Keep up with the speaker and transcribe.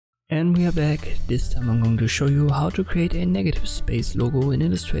And we are back. This time I'm going to show you how to create a negative space logo in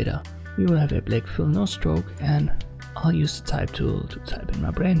Illustrator. You will have a black fill no stroke, and I'll use the type tool to type in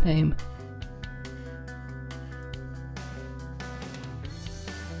my brand name.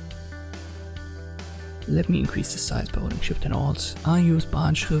 Let me increase the size by holding Shift and Alt. I'll use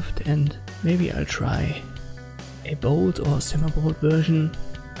Bahnschrift, and maybe I'll try a bold or semi-bold version.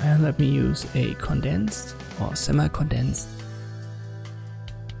 And let me use a condensed or semi-condensed.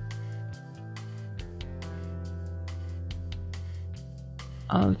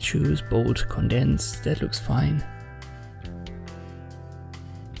 I'll choose bold condensed, that looks fine.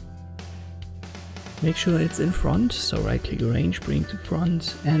 Make sure it's in front, so right click arrange, bring to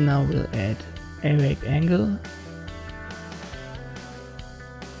front, and now we'll add a rectangle.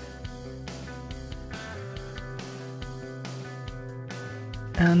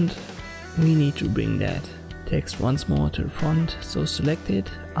 And we need to bring that text once more to the front, so select it,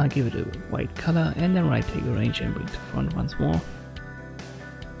 I'll give it a white color, and then right click arrange and bring to front once more.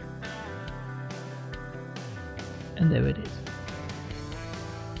 And there it is.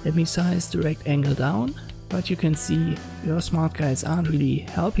 Let me size the rectangle down, but you can see your smart guides aren't really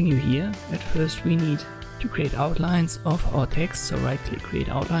helping you here. At first we need to create outlines of our text, so right click create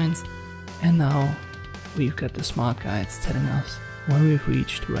outlines, and now we've got the smart guides telling us when we've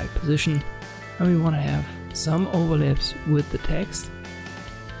reached the right position, and we want to have some overlaps with the text,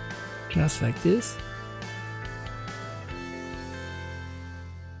 just like this.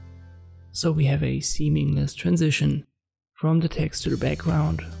 So we have a seamless transition from the text to the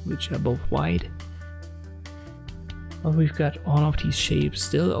background, which are both white. But we've got all of these shapes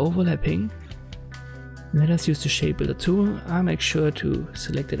still overlapping. Let us use the shape builder tool. I make sure to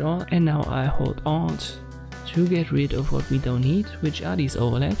select it all, and now I hold Alt to get rid of what we don't need, which are these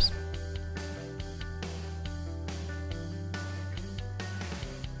overlaps.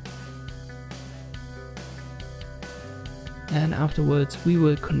 And afterwards we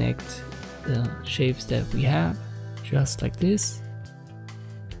will connect the shapes that we have, just like this.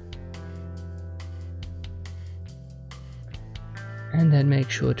 And then make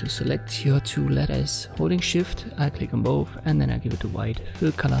sure to select your two letters. Holding Shift, I click on both, and then I give it a white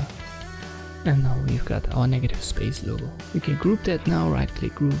fill color. And now we've got our negative space logo. We can group that now, right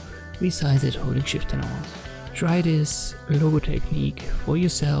click group, resize it, holding Shift and Alt. Try this logo technique for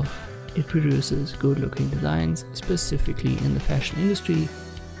yourself. It produces good looking designs, specifically in the fashion industry.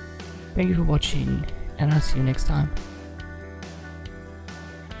 Thank you for watching, and I'll see you next time.